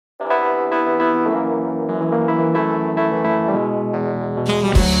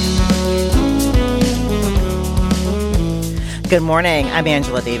Good morning. I'm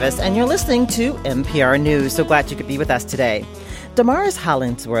Angela Davis, and you're listening to NPR News. So glad you could be with us today. Damaris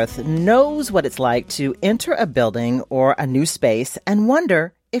Hollingsworth knows what it's like to enter a building or a new space and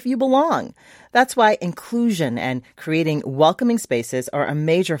wonder if you belong. That's why inclusion and creating welcoming spaces are a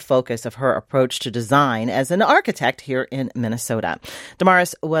major focus of her approach to design as an architect here in Minnesota.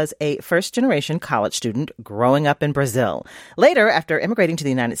 Damaris was a first-generation college student growing up in Brazil. Later, after immigrating to the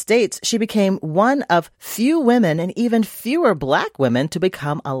United States, she became one of few women and even fewer Black women to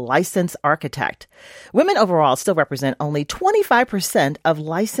become a licensed architect. Women overall still represent only 25% of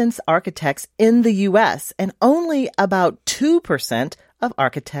licensed architects in the U.S., and only about 2% of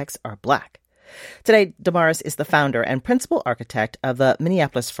architects are Black. Today, Damaris is the founder and principal architect of the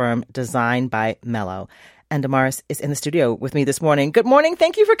Minneapolis firm Design by Mello. And Damaris is in the studio with me this morning. Good morning.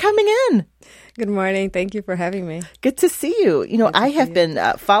 Thank you for coming in. Good morning. Thank you for having me. Good to see you. You know, I have been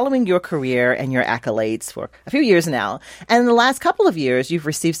following your career and your accolades for a few years now. And in the last couple of years, you've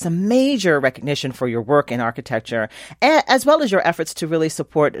received some major recognition for your work in architecture, as well as your efforts to really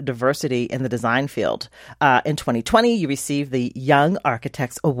support diversity in the design field. In 2020, you received the Young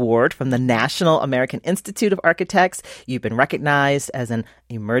Architects Award from the National American Institute of Architects. You've been recognized as an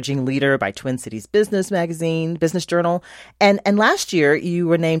emerging leader by Twin Cities Business Magazine, Business Journal. And last year, you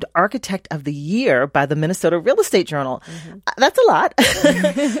were named Architect of the Year by the Minnesota Real Estate Journal. Mm-hmm. That's a lot.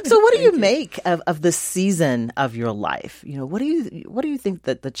 So what do you make of this season of your life? You know, what do you think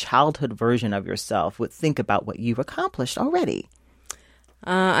that the childhood version of yourself would think about what you've accomplished already?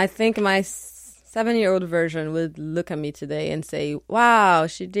 I think my 7-year-old version would look at me today and say, wow,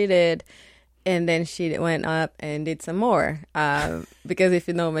 she did it. And then she went up and did some more. Because if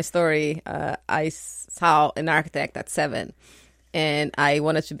you know my story, I saw an architect at 7. And I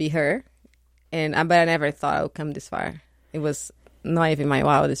wanted to be her. But I never thought I would come this far. It was not even my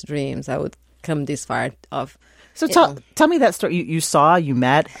wildest dreams I would come this far of. So tell me that story. You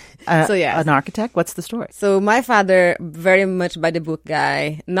met an architect. What's the story? So my father, very much by the book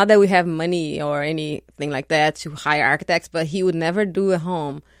guy, not that we have money or anything like that to hire architects, but he would never do a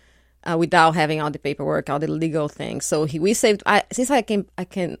home without having all the paperwork, all the legal things. So we saved, since I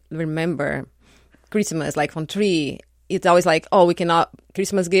can remember Christmas, like from tree, it's always like, oh, we cannot,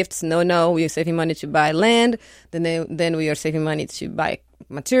 Christmas gifts, no, we are saving money to buy land, then we are saving money to buy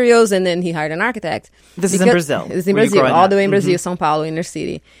materials, and then he hired an architect. This is in Brazil. It's in Brazil, all the way in Brazil, São Paulo, inner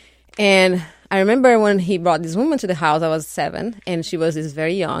city. And I remember when he brought this woman to the house, I was 7, and she was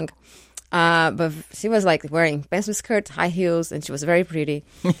very young. But she was like wearing pencil skirt, high heels, and she was very pretty.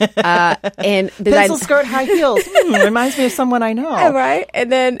 And pencil skirt, high heels. Reminds me of someone I know. Right? And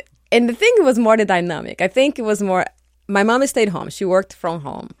the thing was more the dynamic. I think it was more, my mom stayed home. She worked from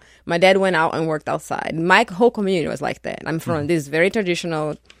home. My dad went out and worked outside. My whole community was like that. I'm from this very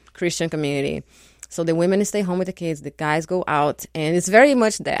traditional Christian community. So the women stay home with the kids. The guys go out. And it's very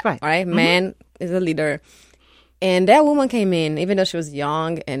much that, right? Mm-hmm. Man is a leader. And that woman came in, even though she was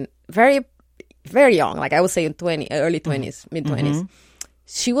young and very, very young, like I would say early 20s, mid-20s. Mm-hmm.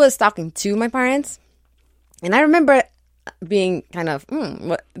 She was talking to my parents. And I remember being kind of,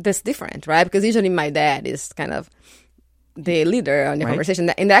 that's different, right? Because usually my dad is kind of the leader in the conversation.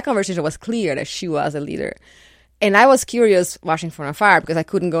 In that conversation, it was clear that she was a leader. And I was curious watching from afar because I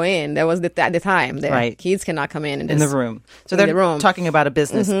couldn't go in. That was at the time. Kids cannot come in the room. So they're talking about a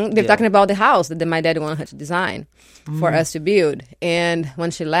business. Mm-hmm. They're talking about the house that my dad wanted her to design for us to build. And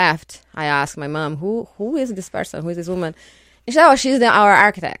when she left, I asked my mom, who is this person? Who is this woman? And she said, oh, she's our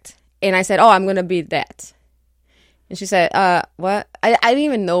architect. And I said, oh, I'm going to be that. And she said, what? I didn't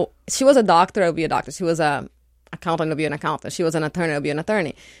even know. She was a doctor. I would be a doctor. She was a accountant, will be an accountant. She was an attorney, will be an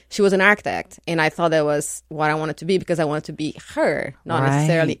attorney. She was an architect. And I thought that was what I wanted to be because I wanted to be her, not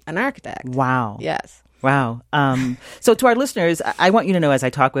necessarily an architect. Wow. Yes. Wow. So to our listeners, I want you to know as I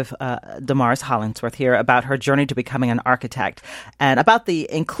talk with Damaris Hollingsworth here about her journey to becoming an architect and about the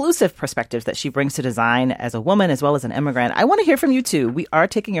inclusive perspectives that she brings to design as a woman as well as an immigrant. I want to hear from you too. We are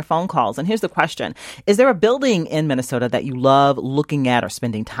taking your phone calls. And here's the question. Is there a building in Minnesota that you love looking at or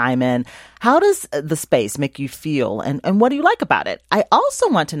spending time in? How does the space make you feel? And what do you like about it? I also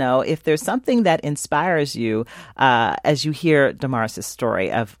want to know if there's something that inspires you as you hear Damaris'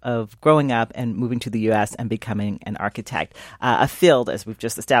 story of growing up and moving to the U.S. and becoming an architect, a field, as we've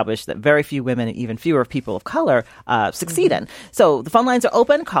just established, that very few women and even fewer people of color succeed in. So the phone lines are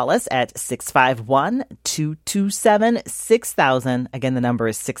open. Call us at 651-227-6000. Again, the number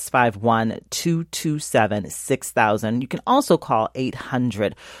is 651-227-6000. You can also call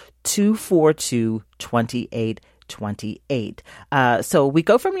 800-242-2820. 28. So we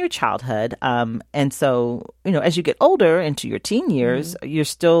go from your childhood. And so, as you get older into your teen years, you're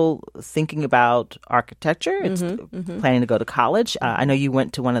still thinking about architecture. It's planning to go to college. I know you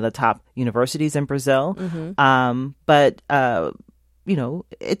went to one of the top universities in Brazil. But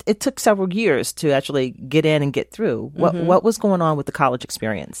it took several years to actually get in and get through. What was going on with the college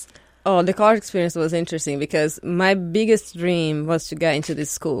experience? Oh, the college experience was interesting because my biggest dream was to get into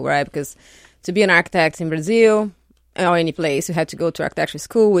this school, right? Because to be an architect in Brazil or any place, you had to go to architecture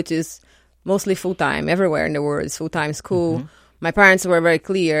school, which is mostly full-time. Everywhere in the world is full-time school. My parents were very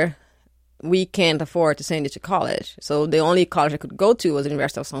clear. We can't afford to send you to college. So the only college I could go to was the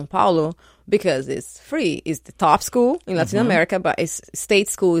University of São Paulo because it's free. It's the top school in Latin America, but state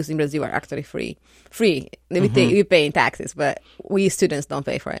schools in Brazil are actually free. We pay in taxes, but we students don't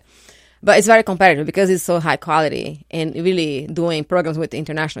pay for it. But it's very competitive because it's so high quality and really doing programs with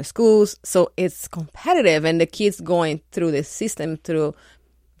international schools. So it's competitive, and the kids going through the system to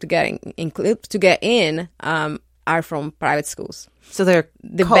get in are from private schools. So they're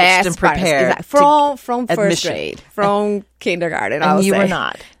the coached best and prepared from first admission. grade, from kindergarten. And you were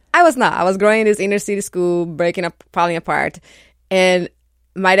not. I was not. I was growing in this inner city school, falling apart, and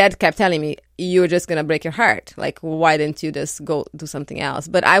my dad kept telling me, "You're just gonna break your heart. Like, why didn't you just go do something else?"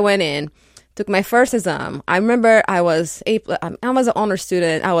 But I went in, took my first exam. I remember I was an honor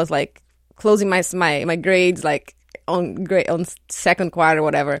student. I was like closing my grades like on second quarter,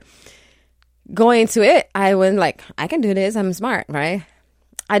 whatever. Going into it, I went like, I can do this. I'm smart, right?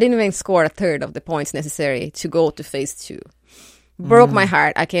 I didn't even score a third of the points necessary to go to phase 2. Broke my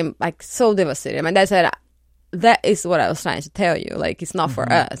heart. I came like so devastated. My dad said, that is what I was trying to tell you. Like, it's not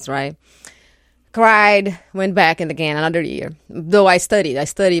for us, right? Cried, went back and again another year. Though I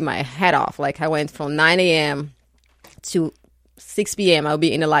studied my head off. Like, I went from 9 a.m. to 6 p.m. I'll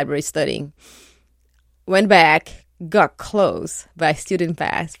be in the library studying. Went back, got close, but I still didn't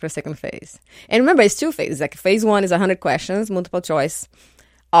pass for second phase. And remember, it's 2 phases. Like, phase 1 is 100 questions, multiple choice,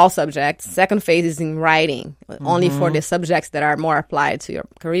 all subjects. Second phase is in writing, only for the subjects that are more applied to your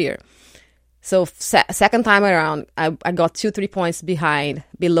career. So second time around, I got 2-3 points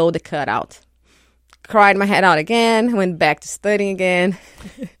below the cutout. Cried my head out again, went back to studying again.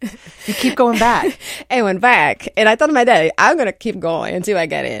 You keep going back. And went back. And I told my dad, I'm going to keep going until I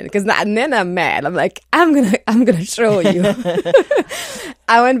get in. Because then I'm mad. I'm like, I'm gonna show you.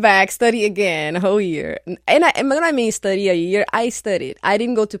 I went back, study again, a whole year. And when I mean study a year, I studied. I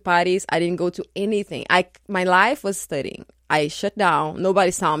didn't go to parties. I didn't go to anything. My life was studying. I shut down.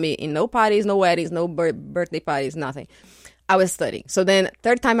 Nobody saw me in no parties, no weddings, no birthday parties, nothing. I was studying. So then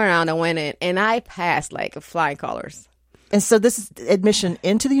third time around, I went in and I passed like flying colors. And so this is admission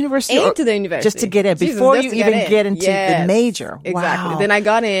into the university? Into the university. Just to get in, before you even get into the major. Exactly. Wow. Then I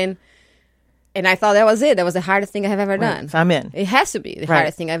got in and I thought that was it. That was the hardest thing I have ever done. So I'm in. It has to be the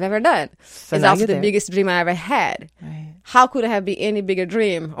hardest thing I've ever done. So it's also the biggest dream I ever had. Right. How could it have been any bigger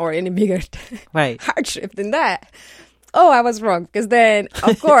dream or any bigger right. hardship than that? Oh, I was wrong. Because then,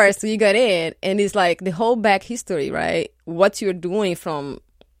 of course, you got in, and it's like the whole back history, right? What you're doing from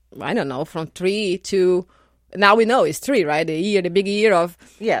 3 to, now we know it's 3, right? The big year of,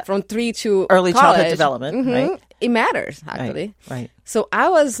 from 3 to early college. childhood development, right? It matters, actually. Right. So I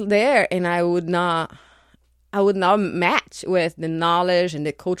was there, and I would not match with the knowledge and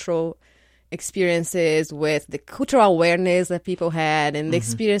the cultural experiences, with the cultural awareness that people had and the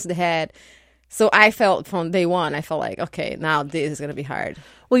experience they had. So I felt from day one, I felt like, okay, now this is going to be hard.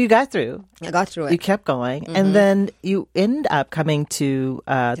 Well, you got through. I got through it. You kept going. And then you end up coming to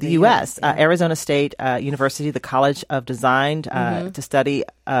the U.S., Arizona State University, the College of Design, to study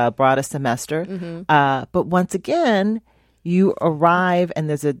abroad a semester. But once again, you arrive and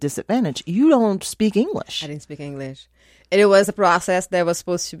there's a disadvantage. You don't speak English. I didn't speak English. It was a process that was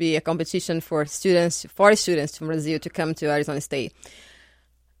supposed to be a competition for 40 students from Brazil to come to Arizona State.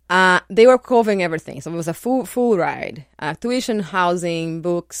 They were covering everything. So it was a full ride. Tuition, housing,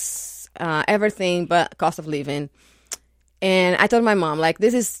 books, everything but cost of living. And I told my mom, like,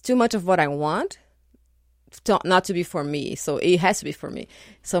 this is too much of what I want not to be for me. So it has to be for me.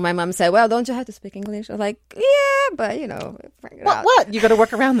 So my mom said, well, don't you have to speak English? I was like, yeah, but, What? You got to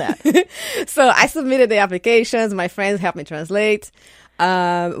work around that. So I submitted the applications. My friends helped me translate.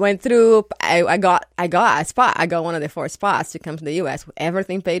 Went through. I got a spot. I got one of the 4 spots to come to the U.S. with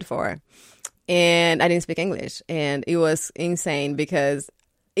everything paid for, and I didn't speak English, and it was insane because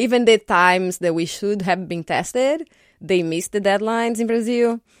even the times that we should have been tested, they missed the deadlines in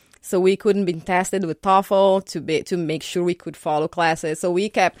Brazil, so we couldn't be tested with TOEFL to make sure we could follow classes. So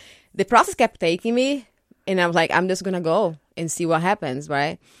the process kept taking me, and I was like, I'm just gonna go and see what happens,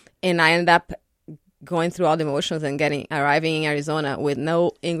 right? And I ended up going through all the emotions and arriving in Arizona with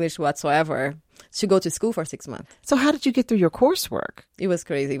no English whatsoever to go to school for 6 months. So how did you get through your coursework? It was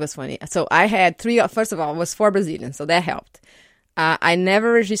crazy. It was funny. So I had first of all, it was 4 Brazilians, so that helped. I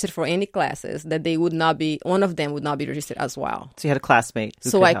never registered for any classes that one of them would not be registered as well. So you had a classmate.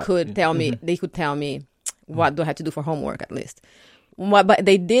 So I could tell me, they could tell me what do I have to do for homework at least. But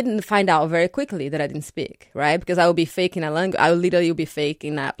they didn't find out very quickly that I didn't speak, right? Because I would be faking a language. I would literally be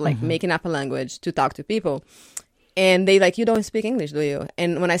faking up, making up a language to talk to people. And they you don't speak English, do you?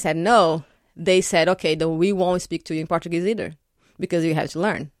 And when I said no, they said, okay, then we won't speak to you in Portuguese either because you have to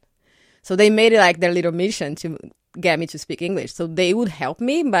learn. So they made it their little mission to get me to speak English. So they would help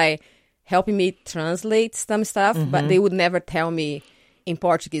me by helping me translate some stuff, but they would never tell me in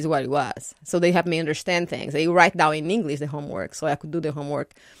Portuguese what it was. So they helped me understand things. They write down in English the homework so I could do the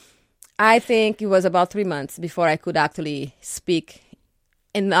homework. I think it was about 3 months before I could actually speak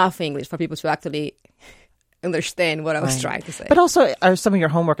enough English for people to actually understand what I was trying to say. But also, are some of your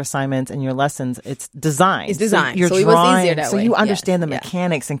homework assignments and your lessons, it's design. It's design. So, it was easier that way. So you understand the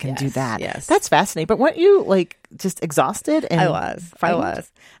mechanics and can do that. Yes. That's fascinating. But weren't you just exhausted? And I was.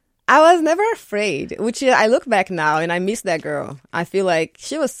 I was never afraid, which I look back now and I miss that girl. I feel like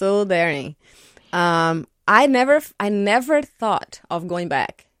she was so daring. I never thought of going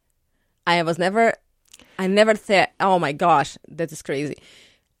back. I never thought, oh my gosh, that is crazy.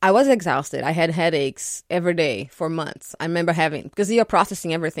 I was exhausted. I had headaches every day for months. I remember because you're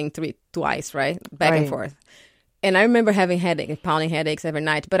processing everything twice, right? Back and forth. And I remember having pounding headaches every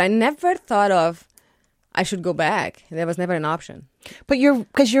night. But I never thought of I should go back. There was never an option. But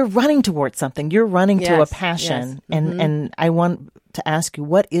because you're running towards something. You're running to a passion. Yes. And I want to ask you,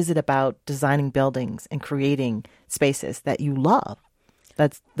 what is it about designing buildings and creating spaces that you love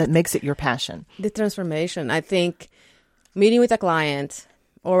that makes it your passion? The transformation. I think meeting with a client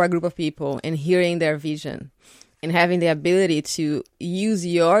or a group of people and hearing their vision and having the ability to use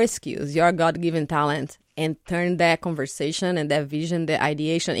your skills, your God-given talent, and turn that conversation and that vision, the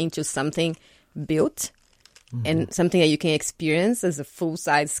ideation into something built and something that you can experience as a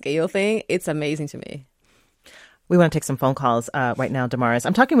full-size scale thing, it's amazing to me. We want to take some phone calls right now, Damaris.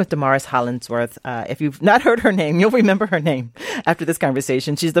 I'm talking with Damaris Hollingsworth. If you've not heard her name, you'll remember her name after this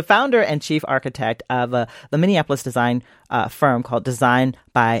conversation. She's the founder and chief architect of the Minneapolis design firm called Design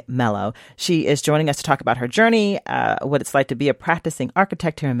by Mello. She is joining us to talk about her journey, what it's like to be a practicing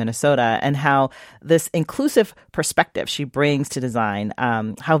architect here in Minnesota, and how this inclusive perspective she brings to design,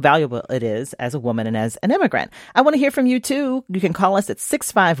 how valuable it is as a woman and as an immigrant. I want to hear from you, too. You can call us at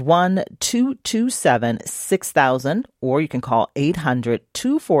 651-227-6000. Or you can call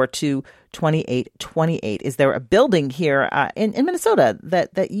 800-242-2828. Is there a building here in Minnesota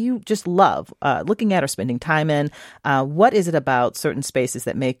that you just love looking at or spending time in? What is it about certain spaces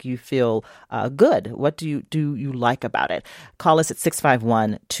that make you feel good? What do you like about it? Call us at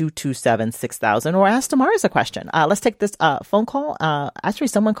 651-227-6000 or ask Damaris a question. Let's take this phone call. Actually,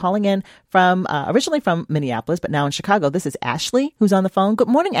 someone calling in from originally from Minneapolis, but now in Chicago. This is Ashley who's on the phone. Good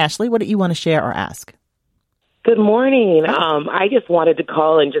morning, Ashley. What do you want to share or ask? Good morning. I just wanted to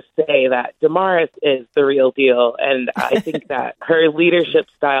call and just say that Damaris is the real deal. And I think that her leadership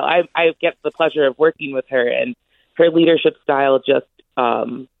style, I get the pleasure of working with her, and her leadership style just,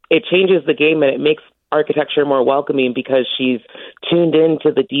 it changes the game and it makes architecture more welcoming because she's tuned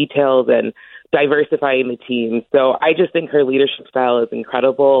into the details and diversifying the team. So I just think her leadership style is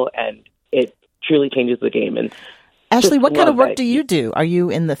incredible and it truly changes the game. And Ashley, what kind of work do you do? Are you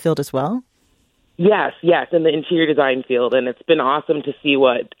in the field as well? Yes, in the interior design field, and it's been awesome to see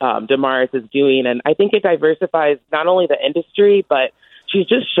what Damaris is doing, and I think it diversifies not only the industry, but she's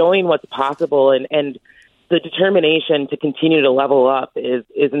just showing what's possible, and the determination to continue to level up is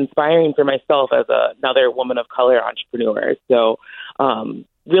inspiring for myself as another woman of color entrepreneur. So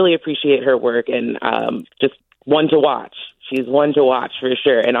really appreciate her work, and just one to watch. She's one to watch for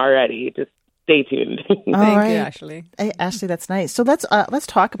sure, and already just stay tuned. Thank you, Ashley. Hey, Ashley, that's nice. So let's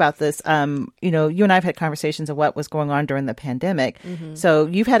talk about this. You and I have had conversations of what was going on during the pandemic. Mm-hmm. So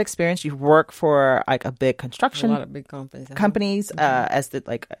you've had experience. You've worked for like a big construction, a lot of big companies, as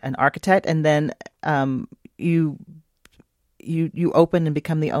an architect, and then you open and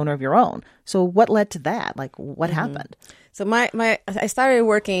become the owner of your own. So what led to that? Like what happened? So I started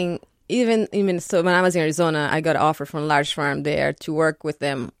working even in Minnesota. When I was in Arizona, I got an offer from a large firm there to work with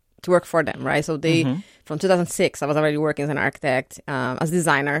them. To work for them, right? So from 2006, I was already working as an architect, as a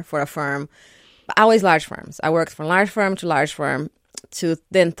designer for a firm, but always large firms. I worked from large firm to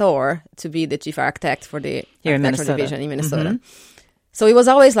then Thor to be the chief architect for the architectural division in Minnesota. Mm-hmm. So it was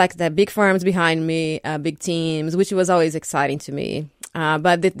always like the big firms behind me, big teams, which was always exciting to me.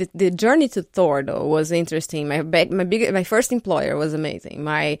 But the journey to Thor, though, was interesting. My first employer was amazing.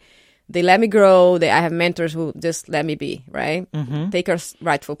 They let me grow. I have mentors who just let me be, right? Take our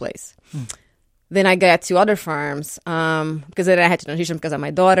rightful place. Then I got to other firms because then I had to transition because of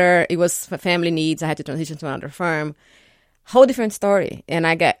my daughter. It was for family needs. I had to transition to another firm. Whole different story. And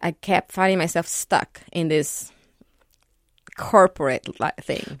I kept finding myself stuck in this corporate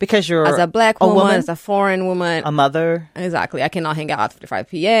thing. Because you're as a black woman, as a foreign woman. A mother. Exactly. I cannot hang out after 5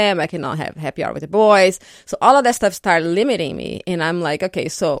 p.m. I cannot have happy hour with the boys. So all of that stuff started limiting me. And I'm like, okay,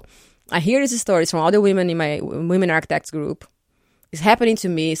 so I hear these stories from all the women in my Women Architects group. It's happening to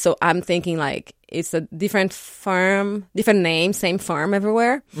me. So I'm thinking like, it's a different firm, different name, same firm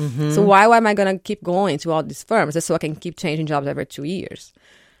everywhere. So why am I going to keep going to all these firms just so I can keep changing jobs every 2 years?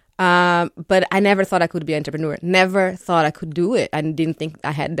 But I never thought I could be an entrepreneur. Never thought I could do it. I didn't think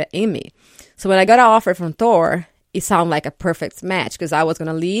I had that in me. So when I got an offer from Thor, it sounded like a perfect match because I was going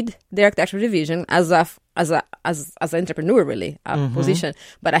to lead the architectural division as an entrepreneur, really, position.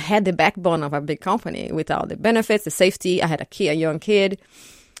 But I had the backbone of a big company with all the benefits, the safety. I had a young kid.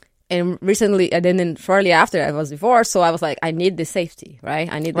 And recently, and then shortly after, I was divorced. So I was like, I need the safety,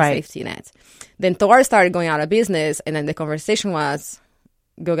 right? I need the safety net. Then Thor started going out of business. And then the conversation was,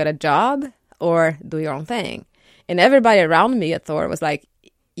 go get a job or do your own thing. And everybody around me at Thor was like,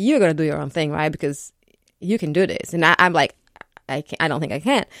 you're going to do your own thing, right? Because you can do this. And I'm like, I don't think I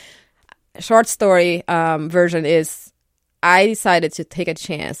can. Short story version is I decided to take a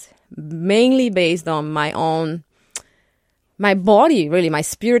chance, mainly based on my body, really, my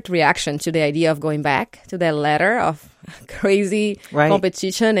spirit reaction to the idea of going back to that ladder of crazy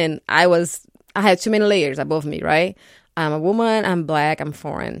competition. And I had too many layers above me, right? I'm a woman, I'm black, I'm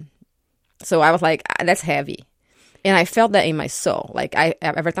foreign. So I was like, that's heavy. And I felt that in my soul. Like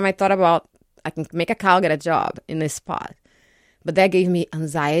every time I thought about, I can make a call, get a job in this spot. But that gave me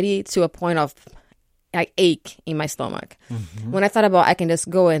anxiety to a point of like ache in my stomach. When I thought about, I can just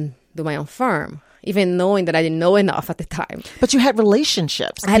go and do my own firm, even knowing that I didn't know enough at the time. But you had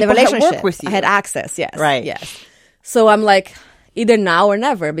relationships. I had a relationship. Work with you. I had access, yes. Right. Yes. So I'm like, either now or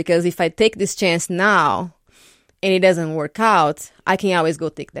never, because if I take this chance now and it doesn't work out, I can always go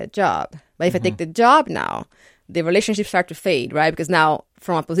take that job. But if I take the job now, the relationships start to fade, right? Because now,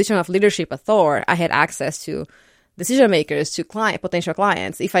 from a position of leadership at Thor, I had access to decision makers, to potential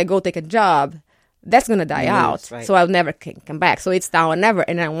clients. If I go take a job, that's going to die out. Right. So I'll never come back. So it's now or never.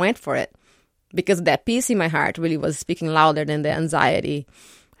 And I went for it because that peace in my heart really was speaking louder than the anxiety.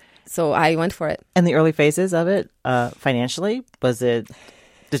 So I went for it. And the early phases of it, financially,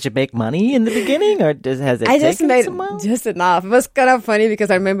 did you make money in the beginning, or has it I taken just made some while? just enough. It was kind of funny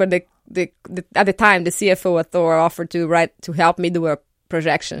because I remember at the time the CFO at Thor offered to help me do a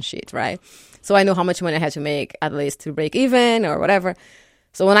projection sheet, right? So I know how much money I had to make at least to break even or whatever.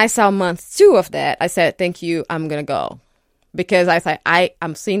 So when I saw month 2 of that, I said, "Thank you, I'm gonna go," because I thought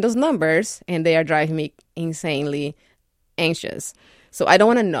I'm seeing those numbers and they are driving me insanely anxious. So I don't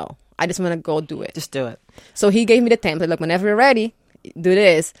want to know. I just want to go do it. Just do it. So he gave me the template. Look, whenever you're ready, do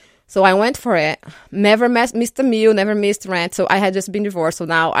this. So I went for it. Never missed a meal, never missed rent. So I had just been divorced. So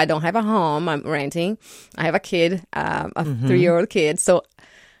now I don't have a home. I'm renting. I have a kid, a 3-year-old kid. So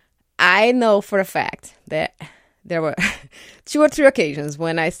I know for a fact that there were 2 or 3 occasions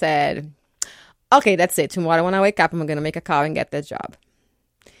when I said, okay, that's it. Tomorrow when I wake up, I'm going to make a call and get that job.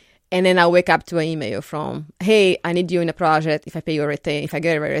 And then I'll wake up to an email from, hey, I need you in a project. If I pay you if I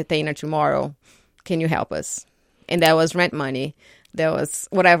get a retainer tomorrow, can you help us? And that was rent money. There was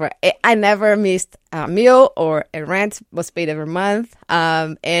whatever. I never missed a meal or a rent was paid every month.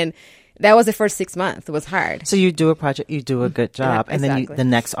 And that was the first 6 months. It was hard. So you do a project, you do a good job, Yeah, and then exactly. the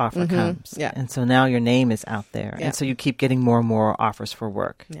next offer comes. Yeah. And so now your name is out there. Yeah. And so you keep getting more and more offers for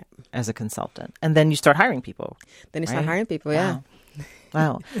work as a consultant. And then you start hiring people. Then you start hiring people, yeah.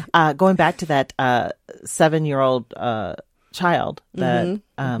 Wow. Going back to that 7-year-old child, that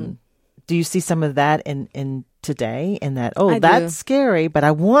do you see some of that in today? In that, that's scary, but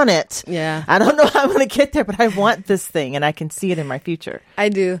I want it. Yeah. I don't know how I'm going to get there, but I want this thing, and I can see it in my future. I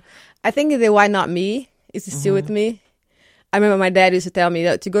do. I think the why not me is still with me. I remember my dad used to tell me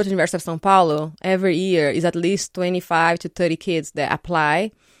that to go to the University of São Paulo every year is at least 25 to 30 kids that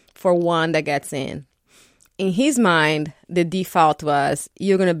apply for one that gets in. In his mind, the default was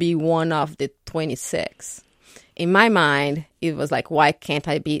you're going to be one of the 26. In my mind, it was like, why can't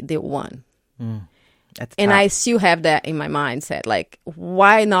I be the one? And I still have that in my mindset. Like,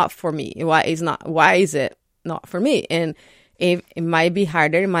 why not for me? Why is it not for me? And it might be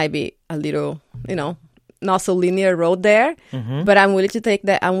harder. It might be a little, not so linear road there, but I'm willing to take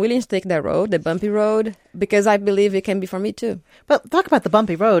that. I'm willing to take that road, the bumpy road, because I believe it can be for me too. But talk about the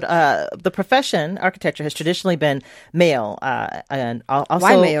bumpy road. The profession, architecture, has traditionally been male, and also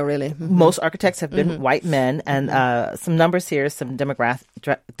white male, really. Most architects have been white men, and some numbers here, some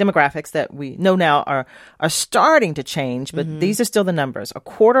demographics that we know now are starting to change, but these are still the numbers. A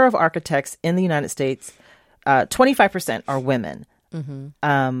quarter of architects in the United States, 25% are women.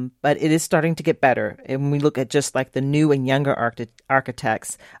 But it is starting to get better. And when we look at just like the new and younger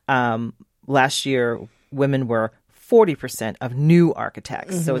architects, last year, women were 40% of new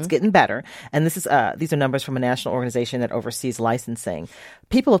architects. So it's getting better. And these are numbers from a national organization that oversees licensing.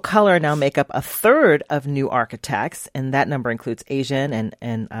 People of color now make up a third of new architects, and that number includes Asian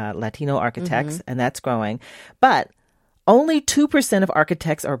and Latino architects, and that's growing. But only 2% of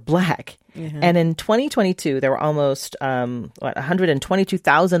architects are Black. And in 2022, there were almost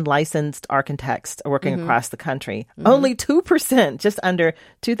 122,000 licensed architects working across the country. Only 2%, just under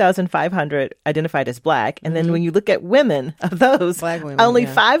 2,500, identified as Black. And then when you look at women, of those, Black women, only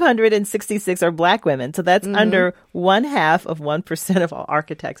 566 are Black women. So that's under 0.5% of all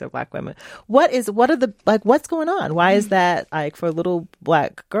architects are Black women. What's going on? Why is that, like, for little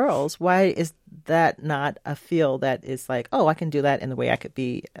Black girls? Why is that not a field that is like, oh, I can do that in the way I could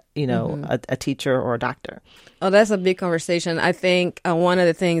be, a teacher or a doctor? Oh, that's a big conversation. I think one of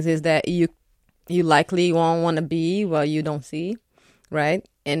the things is that you likely won't want to be what you don't see, right?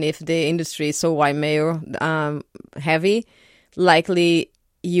 And if the industry is so white male heavy, likely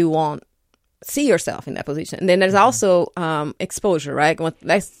you won't see yourself in that position. And then there's also exposure, right?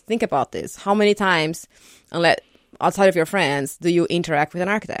 Let's think about this. How many times, outside of your friends, do you interact with an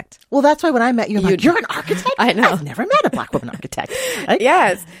architect? Well, that's why when I met you, I'm like, you're an architect? I know. I've never met a Black woman architect. Right?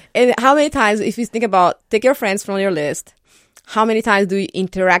 Yes. And how many times, if you think about, take your friends from your list, how many times do you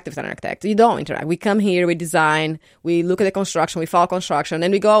interact with an architect? You don't interact. We come here, we design, we look at the construction, we follow construction,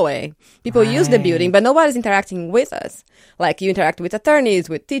 and we go away. People use the building, but nobody's interacting with us. Like, you interact with attorneys,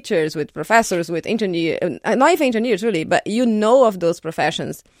 with teachers, with professors, with engineers, not even engineers really, but you know of those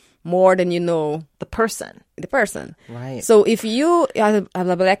professions more than you know the person. Right. So if you are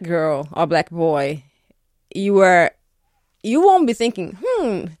a Black girl or Black boy, you won't be thinking,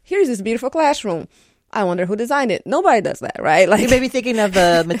 here's this beautiful classroom. I wonder who designed it. Nobody does that, right? Like, you may be thinking of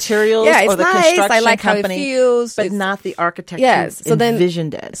the materials or the nice. construction I like company, how it feels, but not the architect who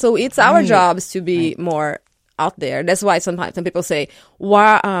envisioned it. So it's our jobs to be more out there. That's why sometimes some people say,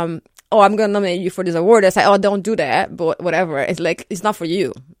 "Why? I'm going to nominate you for this award." I say, "Oh, don't do that." But whatever. It's like, it's not for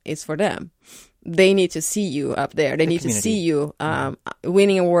you. It's for them. They need to see you up there. They need to see you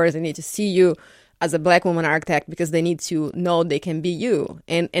winning awards. They need to see you as a Black woman architect because they need to know they can be you.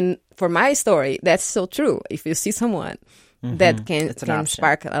 And for my story, that's so true. If you see someone that can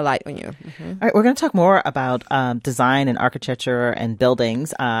spark a light on you. All right, we're going to talk more about design and architecture and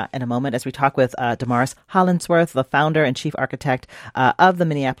buildings in a moment as we talk with Damaris Hollingsworth, the founder and chief architect of the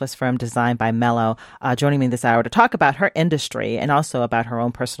Minneapolis firm Design by Mello, joining me this hour to talk about her industry and also about her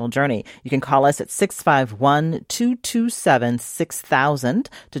own personal journey. You can call us at 651-227-6000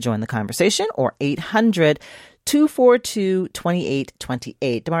 to join the conversation, or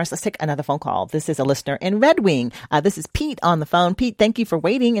 800-242-2828. Damaris, let's take another phone call. This is a listener in Red Wing. This is Pete on the phone. Pete, thank you for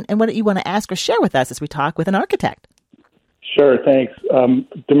waiting. And what do you want to ask or share with us as we talk with an architect? Sure, thanks.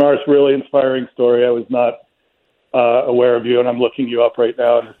 Damaris, really inspiring story. I was not aware of you, and I'm looking you up right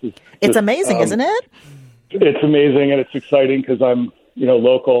now. And it's amazing, isn't it? It's amazing, and it's exciting because I'm,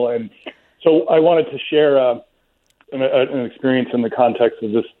 local. And so I wanted to share an experience in the context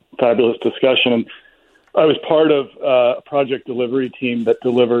of this fabulous discussion. And I was part of a project delivery team that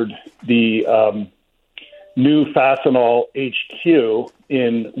delivered the new Fastenal HQ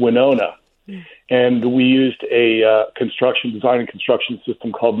in Winona. And we used a design and construction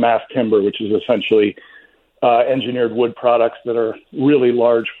system called mass timber, which is essentially engineered wood products that are really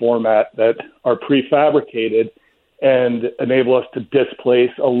large format that are prefabricated and enable us to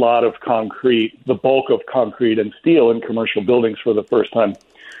displace a lot of concrete, the bulk of concrete and steel in commercial buildings for the first time,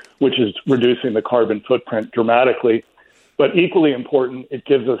 which is reducing the carbon footprint dramatically. But equally important, it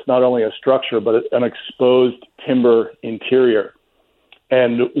gives us not only a structure, but an exposed timber interior.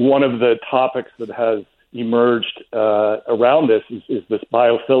 And one of the topics that has emerged around this is this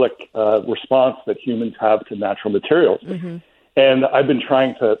biophilic response that humans have to natural materials. Mm-hmm. And I've been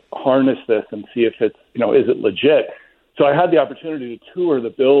trying to harness this and see if it's, is it legit? So I had the opportunity to tour the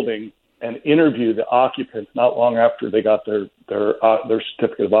building and interview the occupants not long after they got their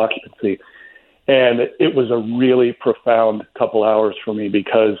certificate of occupancy. And it was a really profound couple hours for me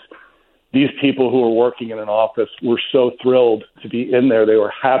because these people who were working in an office were so thrilled to be in there. They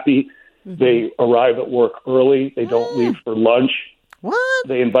were happy. They arrive at work early. They don't leave for lunch. What?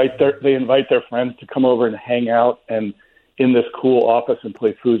 They invite their friends to come over and hang out and in this cool office and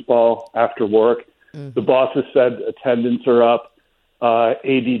play foosball after work. The bosses said attendance are up,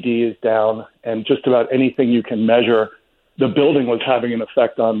 ADD is down, and just about anything you can measure, the building was having an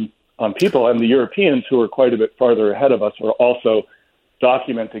effect on people. And the Europeans, who are quite a bit farther ahead of us, are also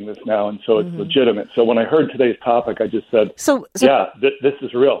documenting this now, and so it's legitimate. So when I heard today's topic, I just said, this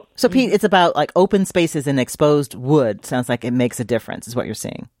is real. So, Pete, it's about like open spaces and exposed wood. Sounds like it makes a difference, is what you're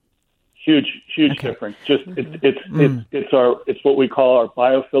saying. Huge difference. Just it's what we call our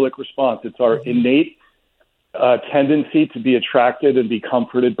biophilic response. It's our innate tendency to be attracted and be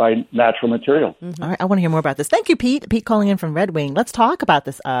comforted by natural materials. All right, I want to hear more about this. Thank you, Pete. Pete calling in from Red Wing. Let's talk about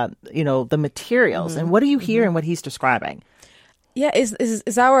this. The materials and what do you hear and what he's describing. Yeah,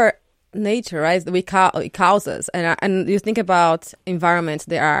 it's our nature, right? It calls us, and you think about environments.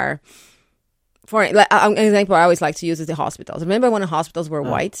 There are, for an example, I always like to use is the hospitals. Remember when the hospitals were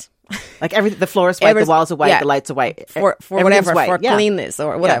white? Like the floor is white, the walls are white, the lights are white. For whatever, white. for cleanness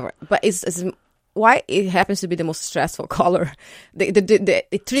or whatever. Yeah. But it's why it happens to be the most stressful color.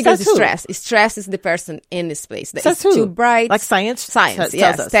 It triggers the stress. It stresses the person in this place. It's too bright. Like science,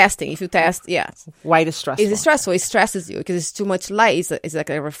 yes. Us. Testing. If you test, yes. White is stressful. It's stressful. It stresses you because it's too much light. It's like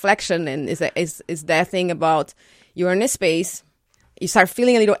a reflection, and it's that thing about you're in a space. You start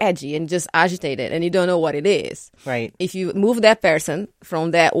feeling a little edgy and just agitated, and you don't know what it is. Right. If you move that person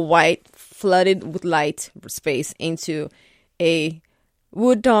from that white, flooded with light space into a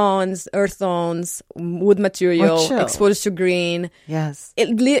wood tones, earth tones, wood material, exposed to green. Yes.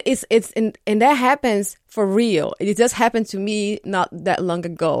 And that happens for real. It just happened to me not that long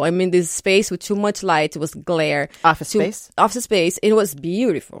ago. I mean, this space with too much light, it was glare. Office space. It was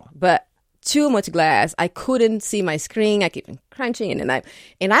beautiful, but too much glass. I couldn't see my screen. I keep crunching, and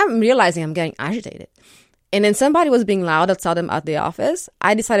I'm realizing I'm getting agitated. And then somebody was being loud outside them at the office.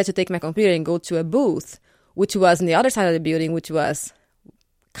 I decided to take my computer and go to a booth, which was on the other side of the building, which was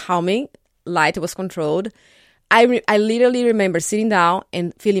calming. Light was controlled. I literally remember sitting down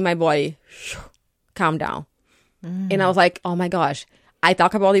and feeling my body calm down. And I was like, oh my gosh, I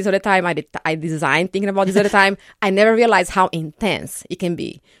talk about this all the time. I design thinking about this all the time. I never realized how intense it can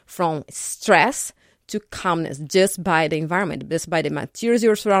be, from stress to calmness, just by the environment, just by the materials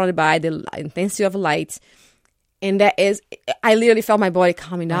you're surrounded by, the intensity of light. And I literally felt my body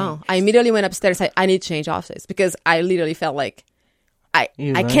calming down. Right. I immediately went upstairs and said, I need to change offices, because I literally felt like I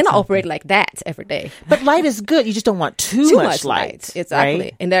cannot operate like that every day. But light is good. You just don't want too much light. Exactly.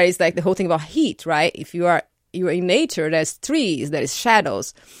 Right? And there is like the whole thing about heat, right? If you're in nature, there's trees, there's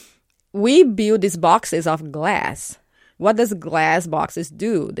shadows. We build these boxes of glass. What does glass boxes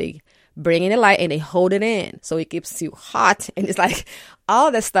do? They bring in the light and they hold it in. So it keeps you hot. And it's like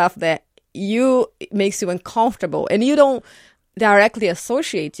all the stuff that makes you uncomfortable. And you don't directly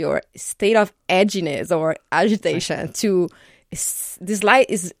associate your state of edginess or agitation to this light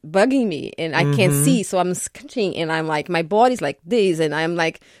is bugging me and I can't see, so I'm scratching and I'm like, my body's like this and I'm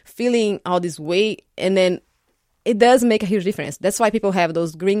like feeling all this weight, and then it does make a huge difference. That's why people have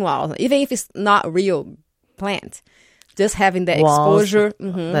those green walls, even if it's not real plant, just having that walls exposure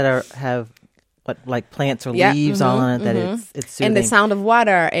that have like plants or leaves on it, that it's soothing. And the sound of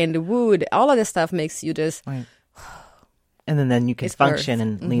water and the wood, all of this stuff makes you just And then you can function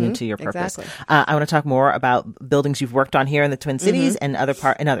and lean into your purpose. Exactly. I want to talk more about buildings you've worked on here in the Twin Cities and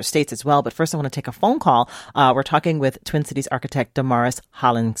in other states as well. But first, I want to take a phone call. We're talking with Twin Cities architect Damaris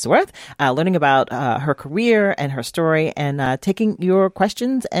Hollingsworth, learning about her career and her story, and taking your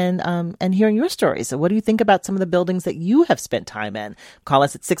questions and hearing your stories. So, what do you think about some of the buildings that you have spent time in? Call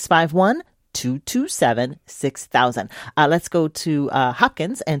us at 651-227-6000. Let's go to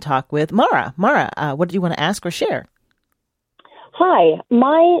Hopkins and talk with Mara. Mara, what do you want to ask or share? Hi,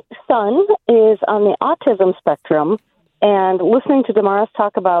 my son is on the autism spectrum, and listening to Damaris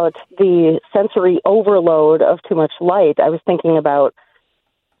talk about the sensory overload of too much light, I was thinking about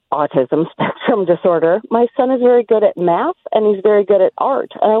autism spectrum disorder. My son is very good at math, and he's very good at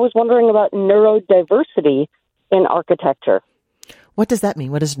art, and I was wondering about neurodiversity in architecture. What does that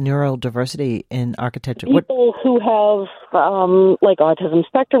mean? What is neurodiversity in architecture? People who have like autism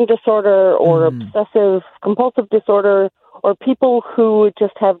spectrum disorder or obsessive compulsive disorder, or people who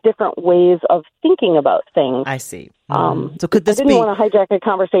just have different ways of thinking about things. I see. So could this be... I didn't want to hijack a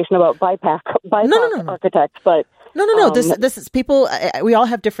conversation about BIPOC architects, but... No. This is people... we all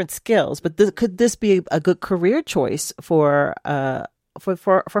have different skills, but could this be a good career choice for her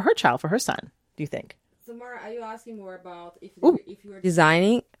child, for her son, do you think? So, Mara, are you asking more about if you were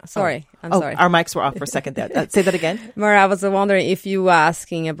designing? Sorry, I'm sorry. Our mics were off for a second there. Say that again. Mara, I was wondering if you were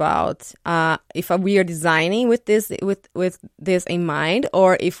asking about if we are designing with this in mind,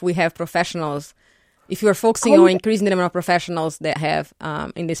 or if we have professionals. If you are focusing on increasing the number of professionals that have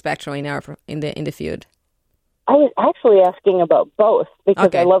in the spectrum in the field. I was actually asking about both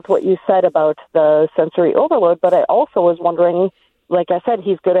because I loved what you said about the sensory overload, but I also was wondering. Like I said,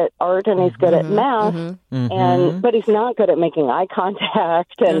 he's good at art and he's good at math, but he's not good at making eye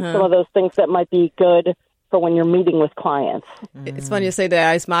contact and some of those things that might be good for when you're meeting with clients. It's funny you say that.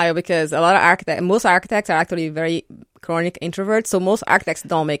 I smile because most architects are actually very chronic introverts, so most architects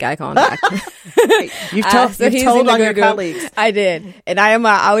don't make eye contact. You've told on your colleagues. I did. And I am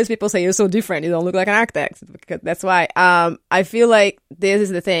always people say, you're so different. You don't look like an architect. Because that's why. I feel like this is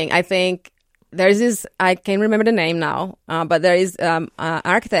the thing. I think there's this, I can't remember the name now, but there is an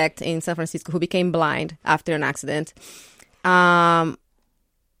architect in San Francisco who became blind after an accident. After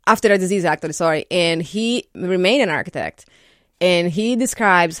a disease, actually, sorry. And he remained an architect. And he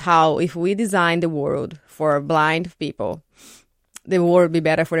describes how if we design the world for blind people, the world will be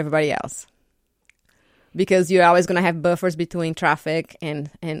better for everybody else. Because you're always going to have buffers between traffic and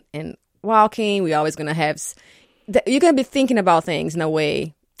walking. We're always going to have... You're going to be thinking about things in a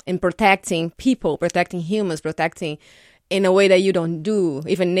way, and protecting people, protecting humans, protecting in a way that you don't do,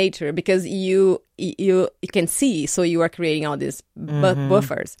 even nature, because you can see, so you are creating all these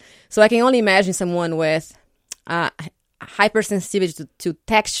buffers. So I can only imagine someone with hypersensitivity to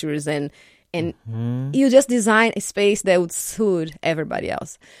textures and you just design a space that would suit everybody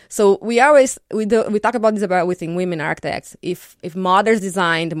else. So we talk about this about within women architects. If mothers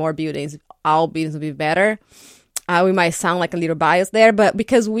designed more buildings, all buildings would be better. We might sound like a little biased there, but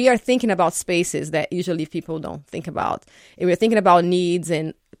because we are thinking about spaces that usually people don't think about. And we're thinking about needs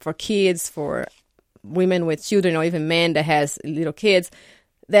and for kids, for women with children, or even men that has little kids,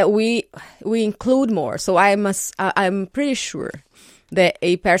 that we include more. So I'm pretty sure that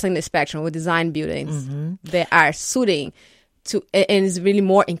a person in the spectrum will design buildings that are suiting to, and is really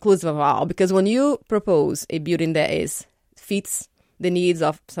more inclusive of all. Because when you propose a building that fits the needs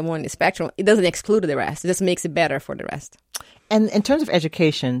of someone in the spectrum, it doesn't exclude the rest. It just makes it better for the rest. And in terms of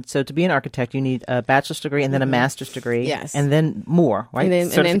education, so to be an architect, you need a bachelor's degree and then a master's degree. Yes. And then more, right?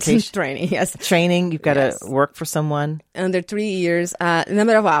 And then training, yes. Training, you've got to work for someone. Under 3 years,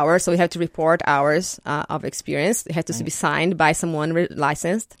 number of hours. So we have to report hours of experience. It has to be signed by someone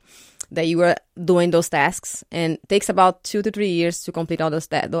licensed that you are doing those tasks, and it takes about 2 to 3 years to complete all those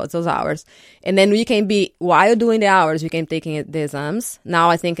hours. And then we can be, while doing the hours, we can take the exams. Now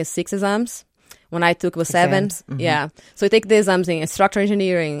I think it's 6 exams. When I took was 7. Yeah. So we take the exams in structural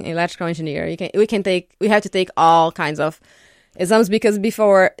engineering, electrical engineering. We have to take all kinds of exams because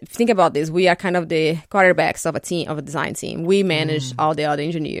think about this, we are kind of the quarterbacks of a design team. We manage all the other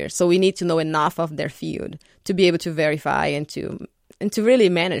engineers. So we need to know enough of their field to be able to verify and to really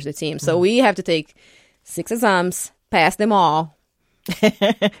manage the team. So we have to take 6 exams, pass them all,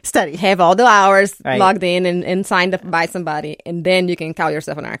 study, have all the hours logged in and signed up by somebody, and then you can call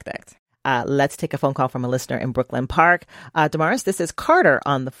yourself an architect. Let's take a phone call from a listener in Brooklyn Park. Damaris, this is Carter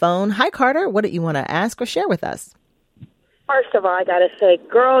on the phone. Hi, Carter. What do you want to ask or share with us? First of all, I got to say,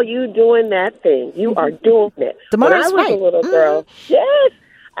 girl, you doing that thing. You are doing it. Damaris, when I was a little girl, yes.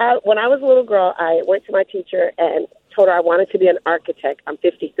 When I was a little girl, I went to my teacher and told her I wanted to be an architect. I'm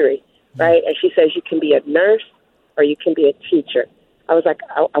 53, right? And she says, you can be a nurse or you can be a teacher. I was like,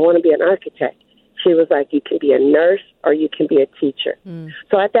 I want to be an architect. She was like, you can be a nurse or you can be a teacher.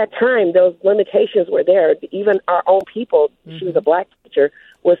 So at that time, those limitations were there. Even our own people, she was a black teacher,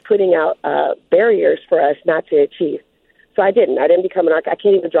 was putting out barriers for us not to achieve. So I didn't become an architect. I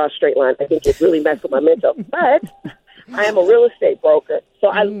can't even draw a straight line. I think it really messed with my mental. But I am a real estate broker. So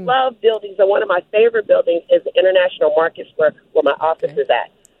I love buildings. And one of my favorite buildings is the International Market Square where my office is at.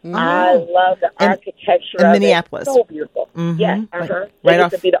 I love the architecture in of Minneapolis. It's so beautiful. Yes, Right it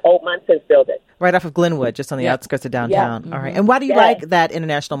used to be the old Munson's building. Right off of Glenwood, just on the outskirts of downtown. All right. And why do you like that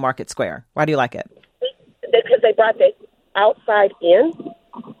International Market Square? Why do you like it? Because they brought the outside in.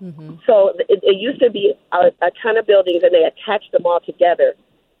 So it used to be a ton of buildings, and they attached them all together.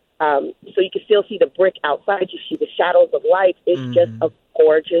 So you can still see the brick outside. You see the shadows of light. It's just a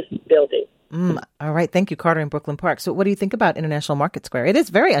gorgeous building. All right. Thank you, Carter in Brooklyn Park. So what do you think about International Market Square? It is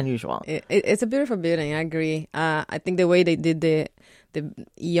very unusual. It's a beautiful building. I agree. I think the way they did the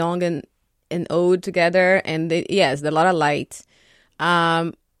young and old together, and there's a lot of light.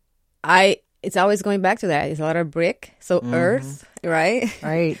 It's always going back to that. It's a lot of brick. So earth, right?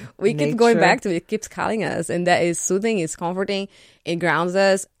 Right. We keep going back to it. It keeps calling us. And that is soothing. It's comforting. It grounds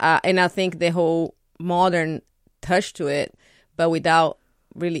us. And I think the whole modern touch to it, but without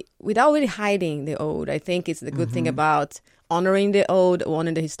really hiding the old. I think it's the good thing about honoring the old,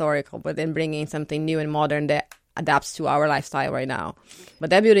 honoring the historical, but then bringing something new and modern that adapts to our lifestyle right now.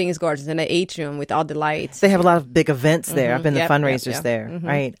 But that building is gorgeous, and the atrium with all the lights. They have a lot of big events there. I've been to fundraisers there,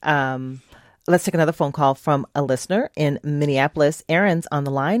 right? Let's take another phone call from a listener in Minneapolis. Aaron's on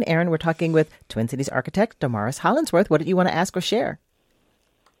the line. Aaron, we're talking with Twin Cities architect Damaris Hollingsworth. What did you want to ask or share?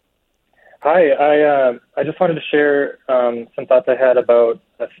 Hi, I just wanted to share some thoughts I had about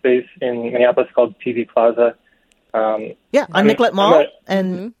a space in Minneapolis called PV Plaza. On Nicollet Mall.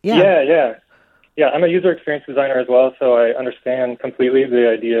 Yeah, I'm a user experience designer as well, so I understand completely the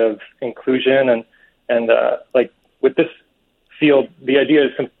idea of inclusion and like with this field, the idea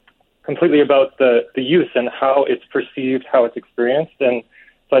is completely about the use and how it's perceived, how it's experienced, and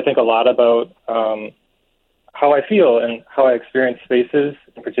so I think a lot about how I feel and how I experience spaces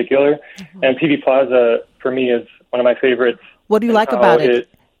in particular. And PV Plaza for me is one of my favorites. What do you like about it?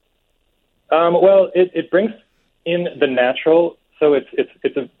 Well, it brings in the natural. So it's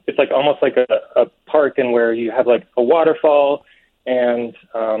like almost like a park, and where you have like a waterfall and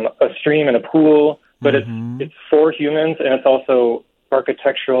a stream and a pool, but it's for humans, and it's also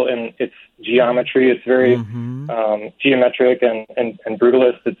architectural in its geometry. It's very geometric and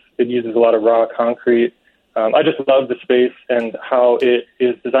brutalist. It uses a lot of raw concrete. I just love the space and how it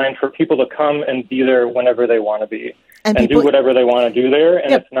is designed for people to come and be there whenever they want to be and do whatever they want to do there.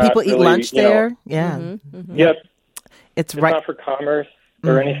 And it's not people really, eat lunch there. Yep. It's right. Not for commerce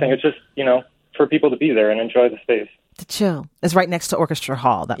or anything. It's just, for people to be there and enjoy the space. To chill. It's right next to Orchestra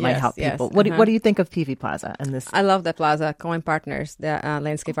Hall. That might help people. What do you think of PV Plaza and this? I love that plaza. Cohen Partners, the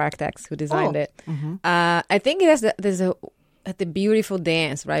landscape architects who designed it. I think there's a beautiful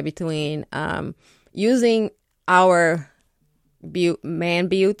dance, right, between using our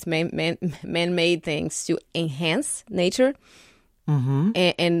man-made things to enhance nature.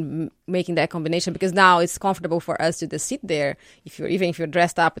 And making that combination, because now it's comfortable for us to just sit there. If you're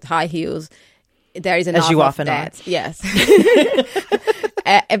dressed up with high heels, there is enough of that. Yes,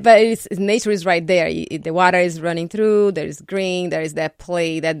 but nature is right there. The water is running through. There is green. There is that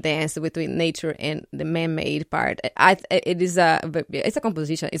play, that dance between nature and the man-made part. It's a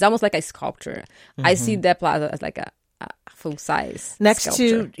composition. It's almost like a sculpture. I see that plaza as like a full size next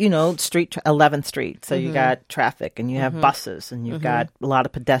sculpture. To street 11th Street, so you got traffic and you have buses and you've got a lot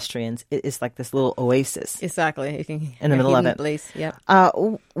of pedestrians. It's like this little oasis, exactly, in the middle of it. Place. Yep.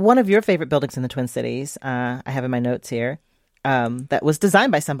 One of your favorite buildings in the Twin Cities, I have in my notes here, that was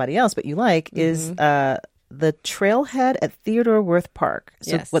designed by somebody else, but you like, is the trailhead at Theodore Wirth Park.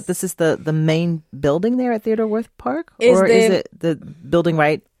 So what, this is the main building there at Theodore Wirth Park, is it the building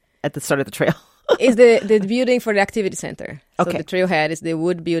right at the start of the trail? Is the building for the activity center. So the trailhead is the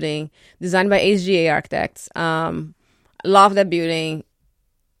wood building designed by HGA architects. Love that building.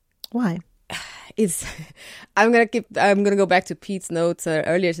 Why? I'm gonna go back to Pete's notes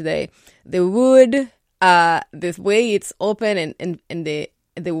earlier today. The wood, this way it's open and the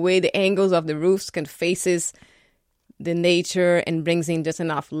way the angles of the roofs can faces the nature and brings in just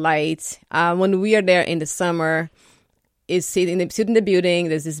enough light. When we are there in the summer, is sitting in the building.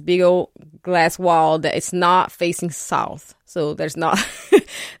 There's this big old glass wall that is not facing south, so there's not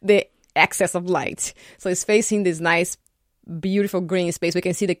the excess of light. So it's facing this nice, beautiful green space. We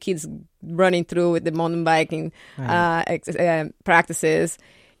can see the kids running through with the mountain biking practices.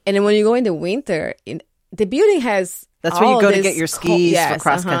 And then when you go in the winter, the building has that's where you go to get your skis for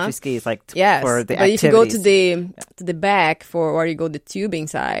cross country skis, like for the activities. But if you go to the back for where you go the tubing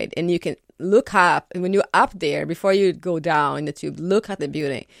side, and you can look up, and when you're up there, before you go down in the tube, look at the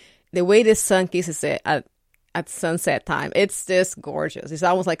building. The way the sun kisses it at sunset time, it's just gorgeous. It's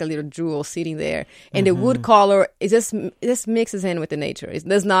almost like a little jewel sitting there. And the wood color, it just mixes in with the nature. It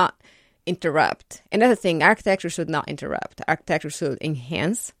does not interrupt. And that's the thing, architecture should not interrupt. Architecture should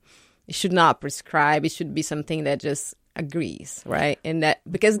enhance. It should not prescribe. It should be something that just agrees, right? And that,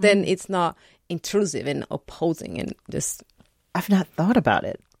 because then it's not intrusive and opposing and just... I've not thought about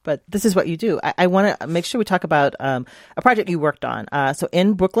it. But this is what you do. I want to make sure we talk about a project you worked on. So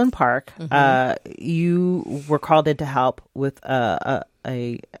in Brooklyn Park, you were called in to help with a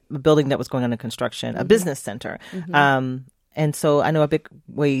building that was going under construction, a business center. And so I know a big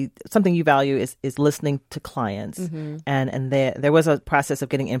way, something you value is listening to clients. And there was a process of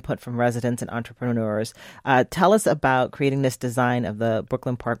getting input from residents and entrepreneurs. Tell us about creating this design of the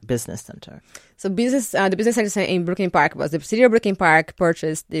Brooklyn Park Business Center. So the business center in Brooklyn Park was the city of Brooklyn Park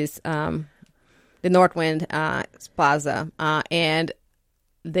purchased this, the Northwind Plaza, and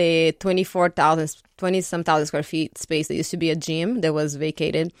the 20-some thousand square feet space that used to be a gym that was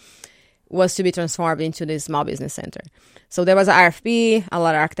vacated was to be transformed into this small business center. So there was an RFP, a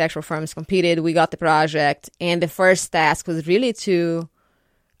lot of architectural firms competed, we got the project, and the first task was really to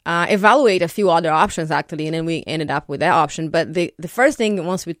evaluate a few other options, actually, and then we ended up with that option. But the first thing,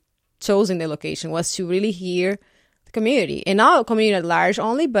 once we chosen the location, was to really hear the community, and not a community at large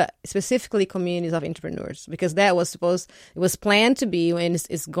only, but specifically communities of entrepreneurs, because that was it was planned to be, and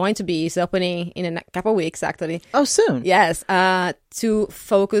it's going to be, it's opening in a couple of weeks, actually. Oh, soon. Yes, to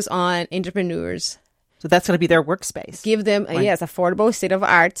focus on entrepreneurs. So that's going to be their workspace. Give them, yes, affordable,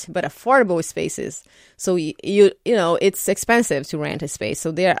 state-of-art, but affordable spaces. So, you know, it's expensive to rent a space.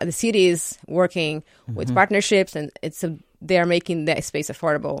 So the city is working with partnerships, and they're making that space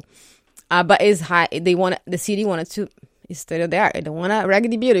affordable. But it's high. The city wanted to state-of-the-art. They don't want a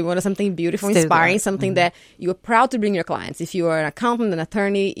raggedy beauty. They want something beautiful, inspiring, something that you're proud to bring your clients. If you are an accountant, an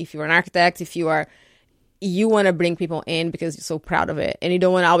attorney, if you're an architect, you want to bring people in because you're so proud of it. And you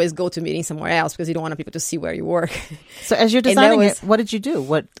don't want to always go to meetings somewhere else because you don't want people to see where you work. So as you're designing it, what did you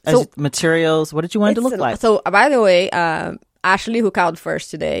do? Materials, what did you want it to look like? So by the way, Ashley, who called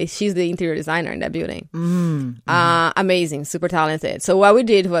first today, she's the interior designer in that building. Amazing, super talented. So what we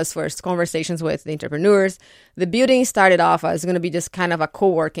did was first conversations with the entrepreneurs. The building started off as going to be just kind of a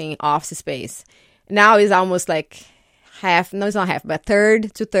co-working office space. Now it's almost like half, no, it's not half, but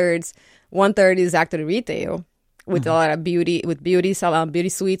two-thirds. 1/3 is actually retail with a lot of beauty salon, beauty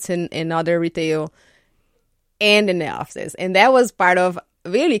suites and other retail, and in the offices. And that was part of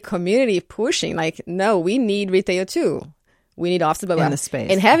really community pushing, like, no, we need retail too. We need offices, but in the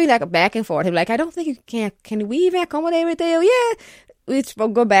space. And having that back and forth, like, I don't think you can we even accommodate retail? Yeah. We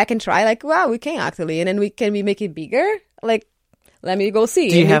go back and try, like, wow, we can actually. And then can we make it bigger? Like, let me go see.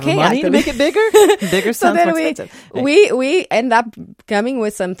 Do you have money to make it bigger? Bigger sounds more expensive. We end up coming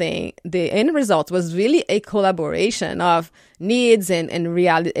with something. The end result was really a collaboration of needs and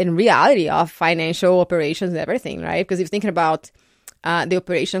reality of financial operations and everything, right? Because if you're thinking about the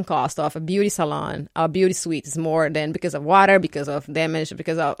operation cost of a beauty salon, a beauty suite is more than because of water, because of damage,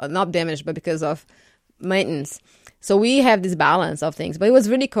 because of not damage, but because of maintenance. So we have this balance of things, but it was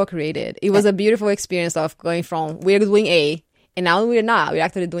really co-created. It was a beautiful experience of going from we're doing A, and now we're not. We're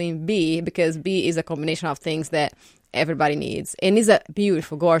actually doing B, because B is a combination of things that everybody needs. And it's a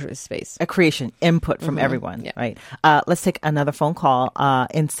beautiful, gorgeous space. A creation, input from everyone, right? Let's take another phone call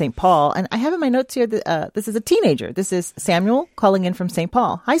in St. Paul. And I have in my notes here that this is a teenager. This is Samuel calling in from St.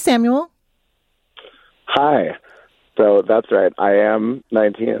 Paul. Hi, Samuel. Hi. So that's right. I am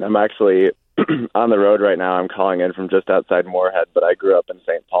 19. I'm actually on the road right now. I'm calling in from just outside Moorhead, but I grew up in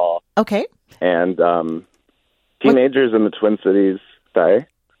St. Paul. Okay. And teenagers in the Twin Cities, say?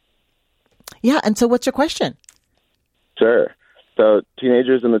 Yeah, and so what's your question? Sure. So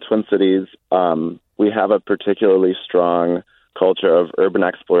teenagers in the Twin Cities, we have a particularly strong culture of urban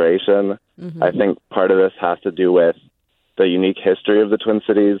exploration. I think part of this has to do with the unique history of the Twin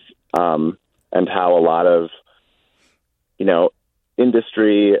Cities, and how a lot of,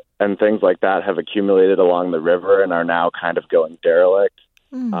 industry and things like that have accumulated along the river and are now kind of going derelict.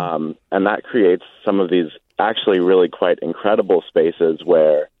 And that creates some of these actually really quite incredible spaces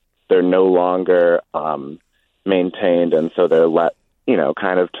where they're no longer maintained, and so they're let,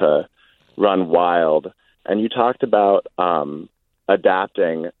 kind of to run wild. And you talked about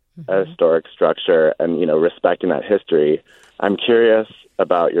adapting a historic structure and, respecting that history. I'm curious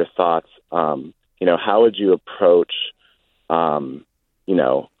about your thoughts. How would you approach,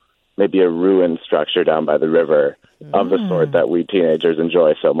 maybe a ruined structure down by the river of the sort that we teenagers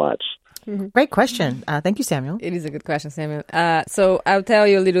enjoy so much? Great question. Thank you, Samuel. It is a good question, Samuel. So I'll tell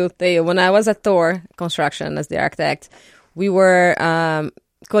you a little tale. When I was at Thor Construction as the architect, we were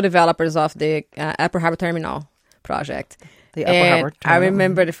co-developers of the Upper Harbor Terminal project. The Upper Harbor Terminal. I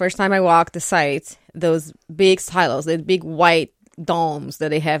remember the first time I walked the site, those big silos, the big white domes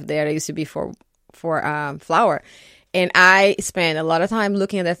that they have there, they used to be for flour. And I spent a lot of time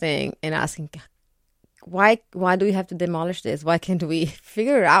looking at that thing and asking, why do we have to demolish this? Why can't we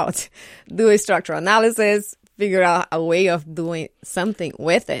figure out, do a structural analysis, figure out a way of doing something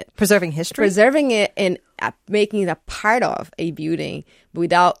with it? Preserving history? Preserving it and making it a part of a building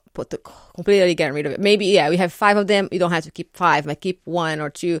without completely getting rid of it. Maybe, we have 5 of them. You don't have to keep 5, but keep 1 or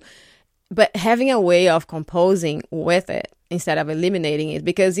 2. But having a way of composing with it instead of eliminating it.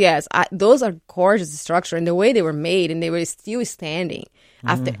 Because, yes, those are gorgeous structure and the way they were made, and they were still standing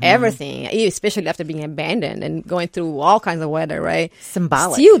after everything, especially after being abandoned and going through all kinds of weather, right?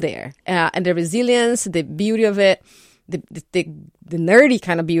 Symbolic. Still there. And the resilience, the beauty of it, the nerdy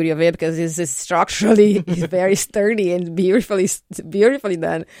kind of beauty of it, because it's structurally very sturdy and beautifully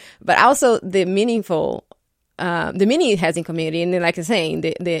done. But also the meaning it has in community. And like I was saying,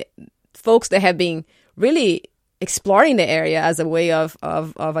 folks that have been really exploring the area as a way of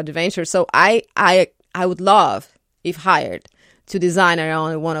adventure. So I would love, if hired, to design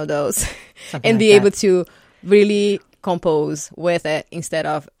around one of those and be able to really compose with it instead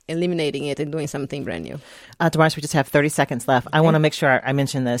of eliminating it and doing something brand new. Damaris, we just have 30 seconds left. I want to make sure I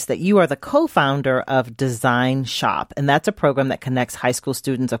mention this, that you are the co-founder of Design Shop, and that's a program that connects high school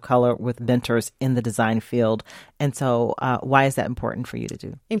students of color with mentors in the design field. And so why is that important for you to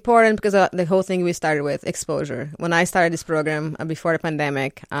do? Important because the whole thing we started with, exposure. When I started this program before the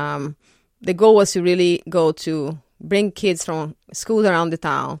pandemic, the goal was to really go to bring kids from schools around the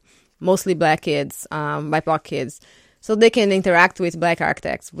town, mostly Black kids, BIPOC kids, so they can interact with Black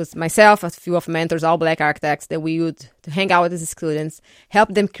architects. With myself, a few of mentors, all Black architects, that we would hang out with the students,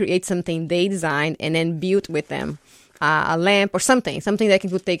 help them create something they designed, and then build with them a lamp or something they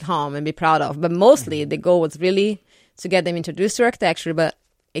can take home and be proud of. But mostly the goal was really to get them introduced to architecture, but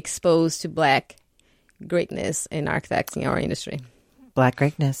exposed to Black greatness in architects in our industry. Black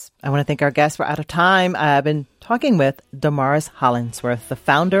greatness. I want to thank our guests. We're out of time. I've been talking with Damaris Hollingsworth, the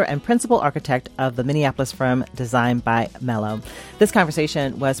founder and principal architect of the Minneapolis firm Designed by Mello. This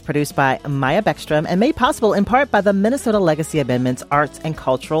conversation was produced by Maya Beckstrom and made possible in part by the Minnesota Legacy Amendments Arts and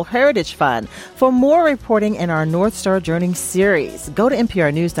Cultural Heritage Fund. For more reporting in our North Star Journey series, go to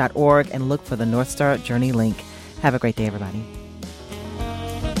nprnews.org and look for the North Star Journey link. Have a great day, everybody.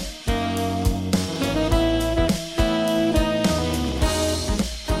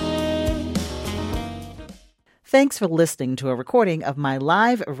 Thanks for listening to a recording of my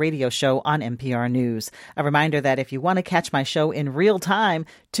live radio show on NPR News. A reminder that if you want to catch my show in real time,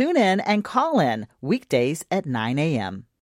 tune in and call in weekdays at 9 a.m.